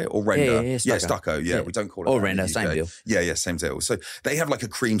stucco here or render? Yeah, stucco. Yeah, we don't call it. Or render, same deal. Yeah, same deal. So they have like a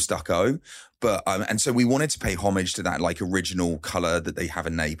cream stucco. But and so we wanted to pay homage to that like original color that they have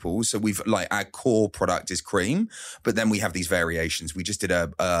in Naples. So we've like our core product is cream, but then we have these variations. We just did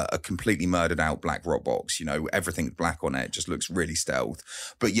a completely murdered out black Rockbox box, you know, everything's black on it. It just looks really stealth.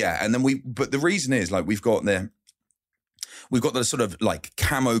 But yeah, and then but the reason is like we've got the sort of like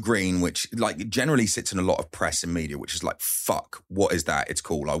camo green, which like generally sits in a lot of press and media, which is like, fuck, what is that? It's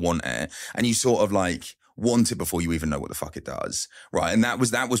cool. I want it. And you sort of like want it before you even know what the fuck it does. Right. And that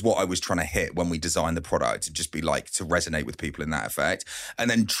was what I was trying to hit when we designed the product, to just be like, to resonate with people in that effect. And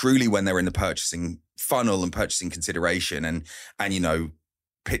then truly when they're in the purchasing funnel and purchasing consideration and, you know,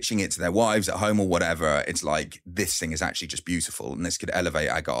 pitching it to their wives at home or whatever, it's like, this thing is actually just beautiful and this could elevate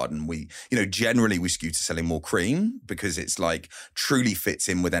our garden. We, you know, generally we skew to selling more cream because it's like truly fits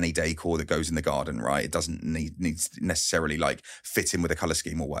in with any decor that goes in the garden, right? It doesn't need necessarily like fit in with a color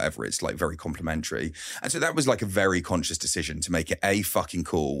scheme or whatever. It's like very complementary. And so that was like a very conscious decision to make it A, fucking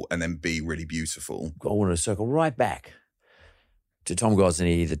cool, and then B, really beautiful. I want to circle right back to Tom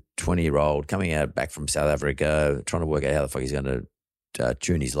Gozney, the 20-year-old coming out back from South Africa, trying to work out how the fuck he's going to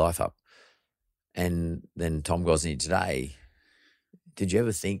tune his life up. And then Tom Gozney today, did you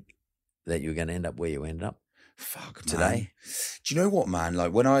ever think that you were going to end up where you ended up? Fuck, today? Man. Do you know what, man?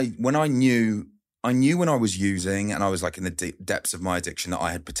 Like when I knew when I was using and I was like in the depths of my addiction that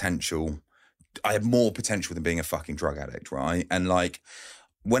I had potential. I had more potential than being a fucking drug addict, right? And like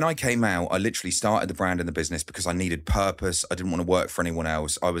when I came out, I literally started the brand and the business because I needed purpose. I didn't want to work for anyone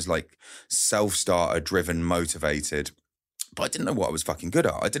else. I was like self-starter, driven, motivated. But I didn't know what I was fucking good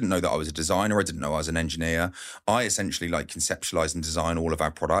at. I didn't know that I was a designer. I didn't know I was an engineer. I essentially like conceptualize and design all of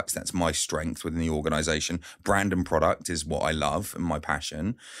our products. That's my strength within the organization. Brand and product is what I love and my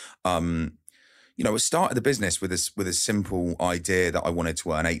passion. You know, I started the business with a simple idea that I wanted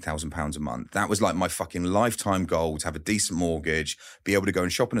to earn £8,000 a month. That was like my fucking lifetime goal, to have a decent mortgage, be able to go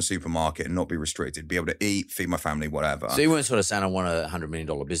and shop in a supermarket and not be restricted, be able to eat, feed my family, whatever. So you weren't sort of saying I want a $100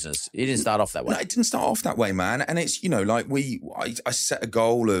 million business. You didn't start off that way. No, it didn't start off that way, man. And it's, you know, like I set a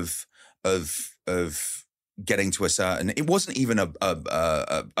goal of getting to a certain, it wasn't even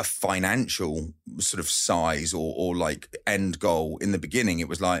a financial sort of size or like end goal in the beginning. It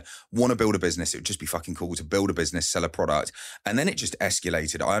was like, want to build a business. It would just be fucking cool to build a business, sell a product. And then it just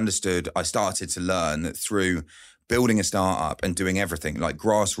escalated. I started to learn that through building a startup and doing everything like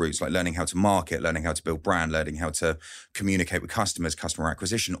grassroots, like learning how to market, learning how to build brand, learning how to communicate with customers, customer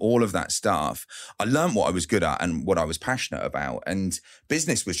acquisition, all of that stuff. I learned what I was good at and what I was passionate about. And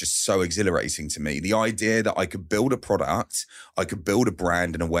business was just so exhilarating to me. The idea that I could build a product, I could build a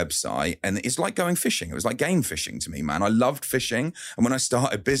brand and a website, and it's like going fishing. It was like game fishing to me, man. I loved fishing. And when I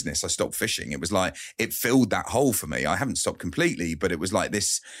started business, I stopped fishing. It was like, it filled that hole for me. I haven't stopped completely, but it was like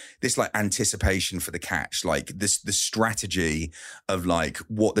this like anticipation for the catch, like the strategy of like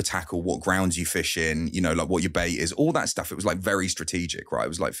what the tackle, what grounds you fish in, you know, like what your bait is, all that stuff. It was like very strategic, right? It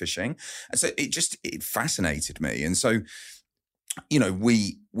was like fishing. And so it fascinated me. And so, you know,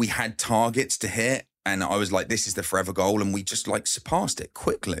 we had targets to hit. And I was like, this is the forever goal. And we just like surpassed it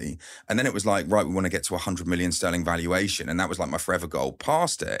quickly. And then it was like, right, we want to get to 100 million sterling valuation. And that was like my forever goal,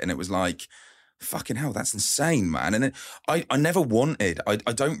 past it. And it was like, fucking hell, that's insane, man. And I never wanted, I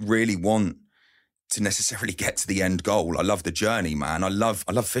don't really want to necessarily get to the end goal. I love the journey, man. I love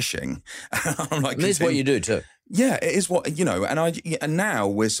fishing. I'm like, it's what you do too. Yeah, it is what, you know, and now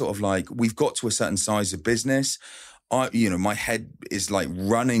we're sort of like, we've got to a certain size of business. You know, my head is like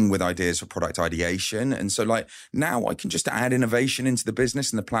running with ideas for product ideation. And so like now I can just add innovation into the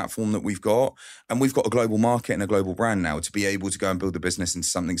business and the platform that we've got. And we've got a global market and a global brand now to be able to go and build the business into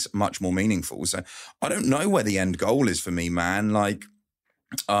something much more meaningful. So I don't know where the end goal is for me, man. Like,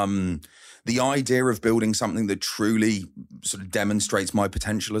 the idea of building something that truly sort of demonstrates my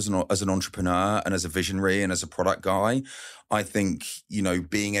potential as an entrepreneur and as a visionary and as a product guy, I think, you know,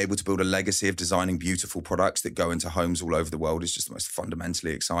 being able to build a legacy of designing beautiful products that go into homes all over the world is just the most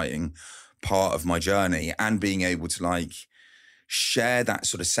fundamentally exciting part of my journey. And being able to like share that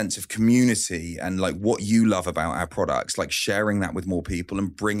sort of sense of community and like what you love about our products, like sharing that with more people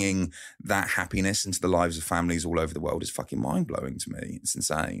and bringing that happiness into the lives of families all over the world is fucking mind blowing to me. It's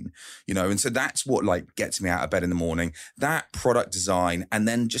insane, you know? And so that's what like gets me out of bed in the morning, that product design. And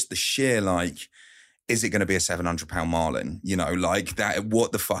then just the sheer, like, is it going to be a 700-pound marlin? You know, like that,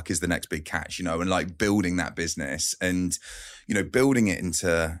 what the fuck is the next big catch, you know, and like building that business and, you know, building it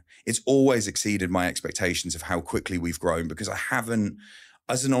into, it's always exceeded my expectations of how quickly we've grown because I haven't,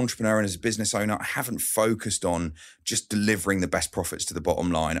 as an entrepreneur and as a business owner, I haven't focused on just delivering the best profits to the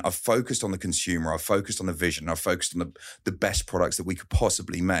bottom line. I've focused on the consumer. I've focused on the vision. I've focused on the best products that we could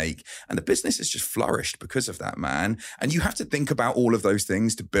possibly make. And the business has just flourished because of that, man. And you have to think about all of those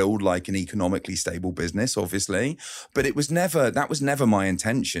things to build like an economically stable business, obviously. But that was never my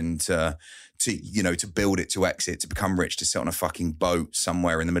intention to to build it, to exit, to become rich, to sit on a fucking boat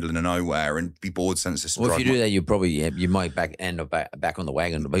somewhere in the middle of nowhere and be bored senseless. Well, if you do that, you probably you might end up back on the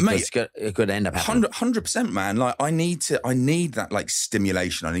wagon. Because Mate, it could end up happening. 100%, man. Like I need that like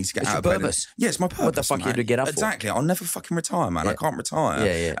stimulation. I need to get out of bed. Purpose. Yeah, it's my purpose. What the fuck you to get up for? Exactly. I'll never fucking retire, man. Yeah. I can't retire.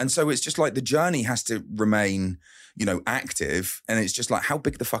 Yeah. And so it's just like the journey has to remain, active. And it's just like, how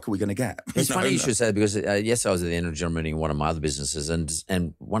big the fuck are we going to get? It's funny you should say that because yes, I was at the end of general meeting in one of my other businesses,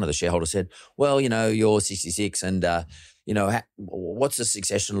 and one of the shareholders said, "Well, you're 66, and what's the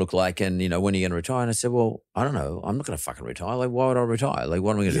succession look like? And when are you going to retire?" And I said, "Well, I don't know. I'm not going to fucking retire. Like, why would I retire? Like,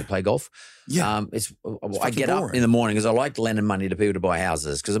 what am I going to do? Play golf? Yeah. I get up in the morning because I like lending money to people to buy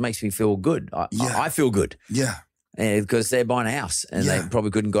houses because it makes me feel good. I feel good. Yeah. Because they're buying a house and they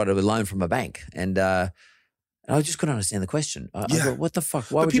probably couldn't got a loan from a bank. And I just couldn't understand the question. I thought, what the fuck?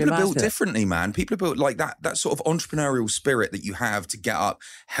 Why would you ask me that? People are built differently, man. People are built like that sort of entrepreneurial spirit that you have to get up,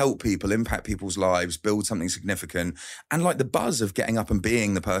 help people, impact people's lives, build something significant. And like the buzz of getting up and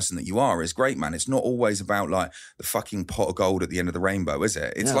being the person that you are is great, man. It's not always about like the fucking pot of gold at the end of the rainbow, is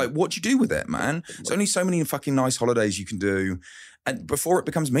it? It's like, what do you do with it, man? There's only so many fucking nice holidays you can do. And before it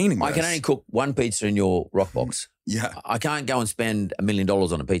becomes meaningless. I can only cook one pizza in your rock box. Yeah. I can't go and spend $1 million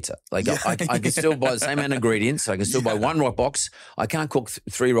on a pizza. Like I can still buy the same amount of ingredients. I can still buy one rock box. I can't cook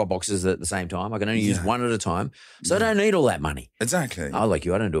 3 rock boxes at the same time. I can only use one at a time. So I don't need all that money. Exactly. I like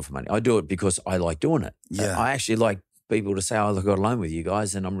you. I don't do it for money. I do it because I like doing it. Yeah. I actually like people to say, I got a loan with you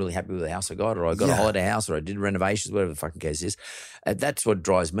guys and I'm really happy with the house I got, or I got a holiday house, or I did renovations, whatever the fucking case is. That's what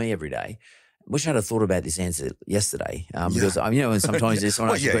drives me every day. Wish I'd have thought about this answer yesterday because, and sometimes there's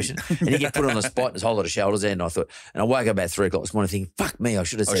someone asks you a question and you get put on the spot and there's a whole lot of shoulders there. And I woke up about 3 o'clock this morning thinking, fuck me, I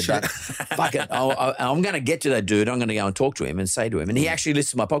should have said that. Fuck it. I'm going to get to that dude. I'm going to go and talk to him and say to him. And he actually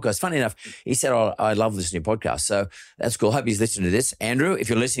listens to my podcast. Funny enough, he said, I love listening to your podcast. So that's cool. Hope he's listening to this. Andrew, if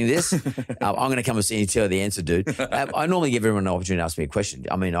you're listening to this, I'm going to come and see you and tell you the answer, dude. I normally give everyone an opportunity to ask me a question.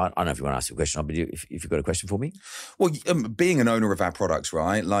 I mean, I don't know if you want to ask me a question, but if you've got a question for me. Well, being an owner of our products,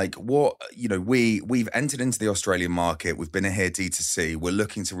 right? Like we've entered into the Australian market. We've been here D2C. We're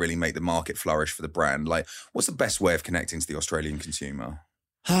looking to really make the market flourish for the brand. Like, what's the best way of connecting to the Australian consumer?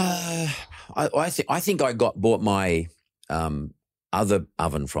 I think I bought my other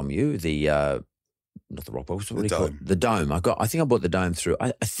oven from you, not the rock box, what do you call it? The dome. I think I bought the dome through.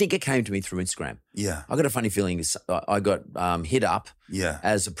 I think it came to me through Instagram. Yeah. I got a funny feeling I got hit up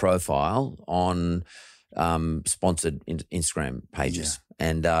as a profile on sponsored Instagram pages.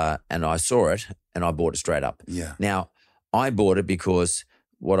 And I saw it and I bought it straight up. Yeah. Now, I bought it because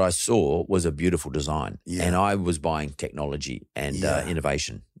what I saw was a beautiful design. Yeah. And I was buying technology and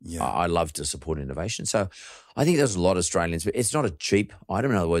innovation. Yeah. I love to support innovation. So I think there's a lot of Australians, but it's not a cheap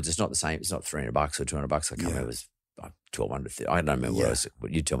item. In other words, it's not the same. It's not $300 or $200. I can't remember. It was $1,200. I don't remember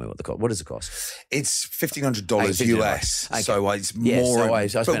what you tell me what the cost. What does it cost? It's $1,500 US. Okay. So it's more.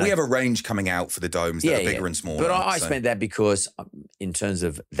 So but we have a range coming out for the domes that are bigger and smaller. But I spent that because in terms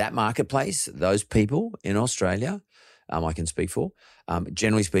of that marketplace, those people in Australia, I can speak for,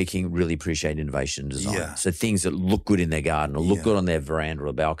 generally speaking, really appreciate innovation design. Yeah. So things that look good in their garden or look good on their veranda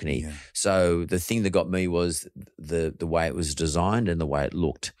or balcony. Yeah. So the thing that got me was the way it was designed and the way it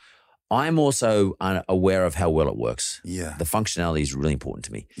looked. I'm also aware of how well it works. Yeah. The functionality is really important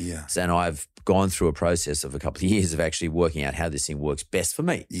to me. Yeah. So, and I've gone through a process of a couple of years of actually working out how this thing works best for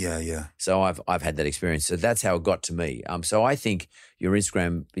me. Yeah, yeah. So I've had that experience. So that's how it got to me. So I think your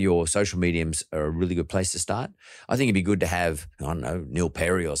Instagram, your social mediums are a really good place to start. I think it'd be good to have, I don't know, Neil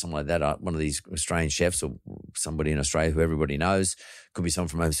Perry or something like that, one of these Australian chefs or somebody in Australia who everybody knows. Could be someone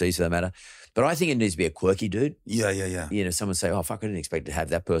from overseas for that matter. But I think it needs to be a quirky dude. Yeah. Someone say, "Oh fuck, I didn't expect to have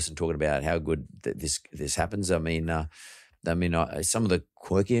that person talking about how good this happens." I mean, some of the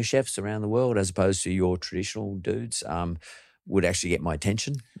quirkier chefs around the world, as opposed to your traditional dudes, would actually get my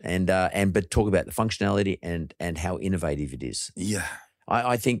attention but talk about the functionality and how innovative it is. Yeah,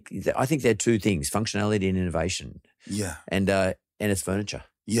 I think there are two things: functionality and innovation. Yeah, and it's furniture.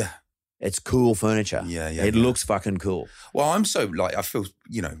 Yeah, it's cool furniture. Yeah. It looks fucking cool. Well, I feel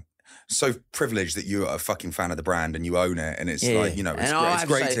so privileged that you're a fucking fan of the brand and you own it, and it's it's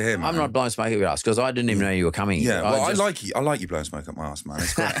great to hear, man. I'm not blowing smoke up your ass because I didn't even know you were coming. Yeah, well, I like you blowing smoke up my ass, man.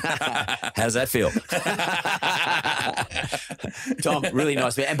 It's great. How does that feel? Tom, really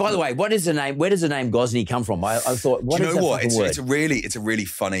nice. And by the way, what is the name? Where does the name Gozney come from? I thought, what is that fucking word? It's a really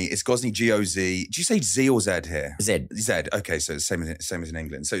funny. It's Gozney, G-O-Z. Do you say Z or Z here? Z. Okay, so it's same as in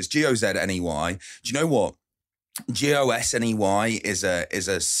England. So it's G-O-Z-N-E-Y. Do you know what? Gosney is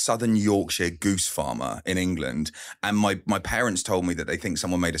a Southern Yorkshire goose farmer in England, and my parents told me that they think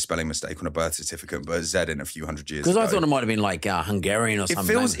someone made a spelling mistake on a birth certificate and put a Z in a few hundred years ago. Because I thought it might have been like Hungarian or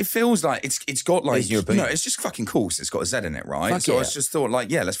something. It feels like it's got like European. No, it's just fucking cool. So it's got a Z in it, right? Fuck so yeah. I just thought like,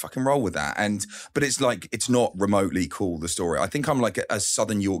 yeah, let's fucking roll with that. But it's like it's not remotely cool. The story. I think I'm like a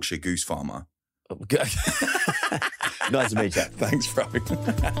Southern Yorkshire goose farmer. Nice to meet you. Thanks, bro.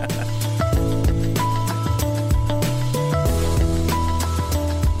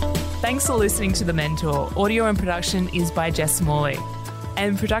 Thanks for listening to The Mentor. Audio and production is by Jess Smalley.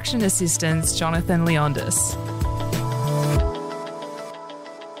 And production assistants, Jonathan Leondis.